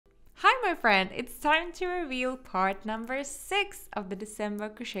my friend, it's time to reveal part number 6 of the December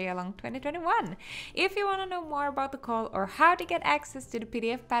Crochet Along 2021. If you want to know more about the call or how to get access to the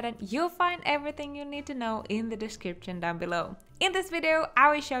PDF pattern, you'll find everything you need to know in the description down below. In this video,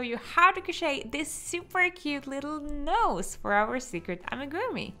 I will show you how to crochet this super cute little nose for our secret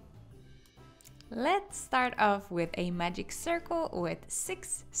amigurumi. Let's start off with a magic circle with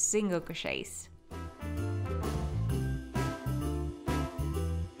 6 single crochets.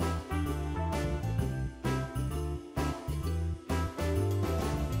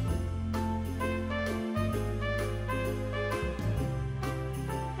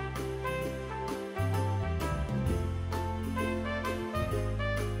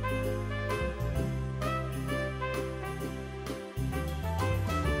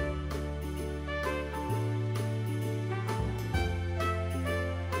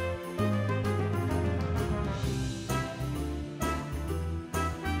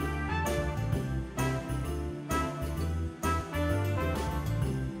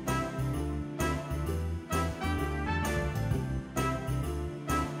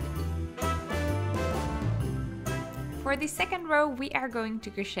 For the second row, we are going to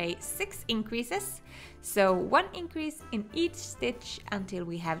crochet 6 increases, so 1 increase in each stitch until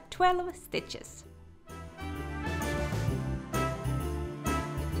we have 12 stitches.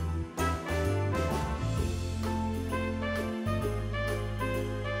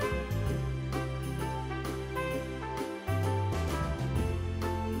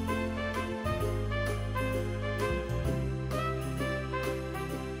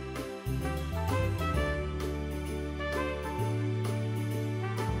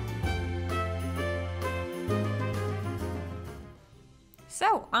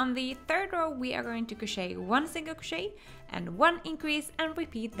 So on the third row, we are going to crochet 1 single crochet and 1 increase and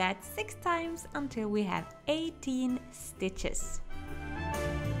repeat that 6 times until we have 18 stitches.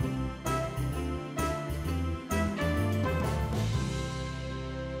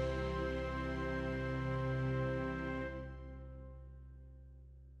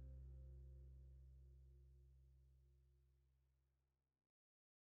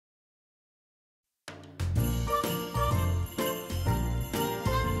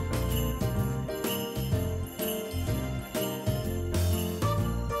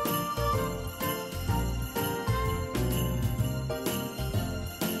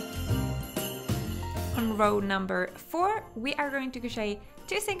 On row number 4, we are going to crochet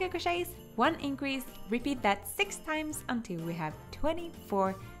 2 single crochets, 1 increase, repeat that 6 times until we have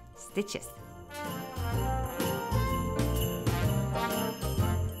 24 stitches.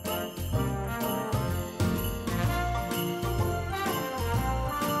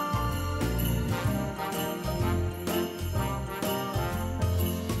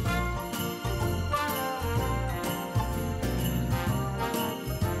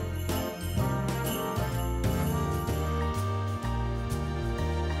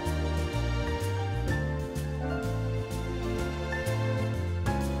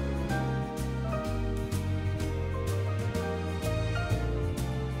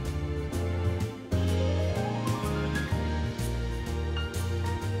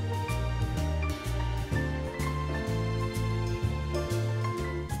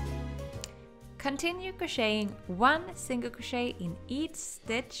 Continue crocheting 1 single crochet in each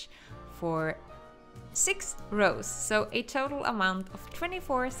stitch for 6 rows, so a total amount of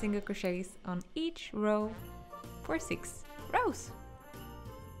 24 single crochets on each row for 6 rows.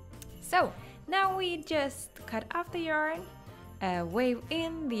 So now we just cut off the yarn, wave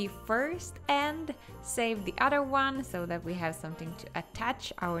in the first end, save the other one so that we have something to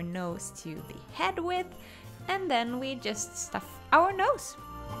attach our nose to the head with, and then we just stuff our nose.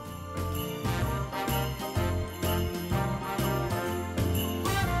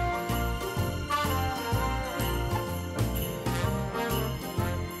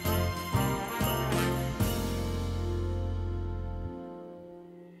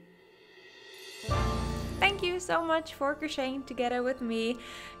 Thank you so much for crocheting together with me.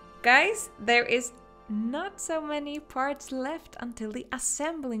 Guys, there is not so many parts left until the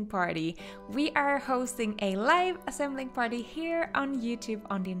assembling party. We are hosting a live assembling party here on YouTube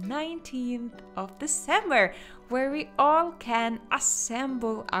on the 19th of December, where we all can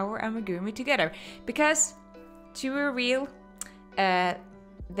assemble our amigurumi together. Because, to be real,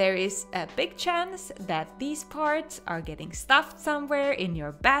 there is a big chance that these parts are getting stuffed somewhere in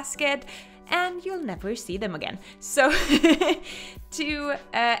your basket and you'll never see them again. So to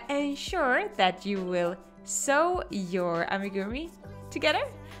ensure that you will sew your amigurumi together,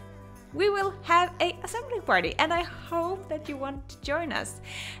 we will have a assembly party, and I hope that you want to join us.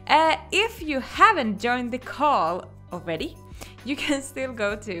 If you haven't joined the call already, you can still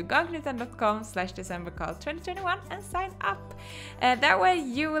go to ganknutan.com/decembercall2021 and sign up. That way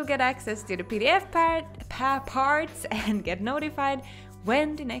you will get access to the PDF parts and get notified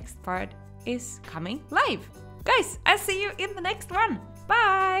when the next part is coming live. Guys, I'll see you in the next one.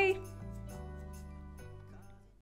 Bye!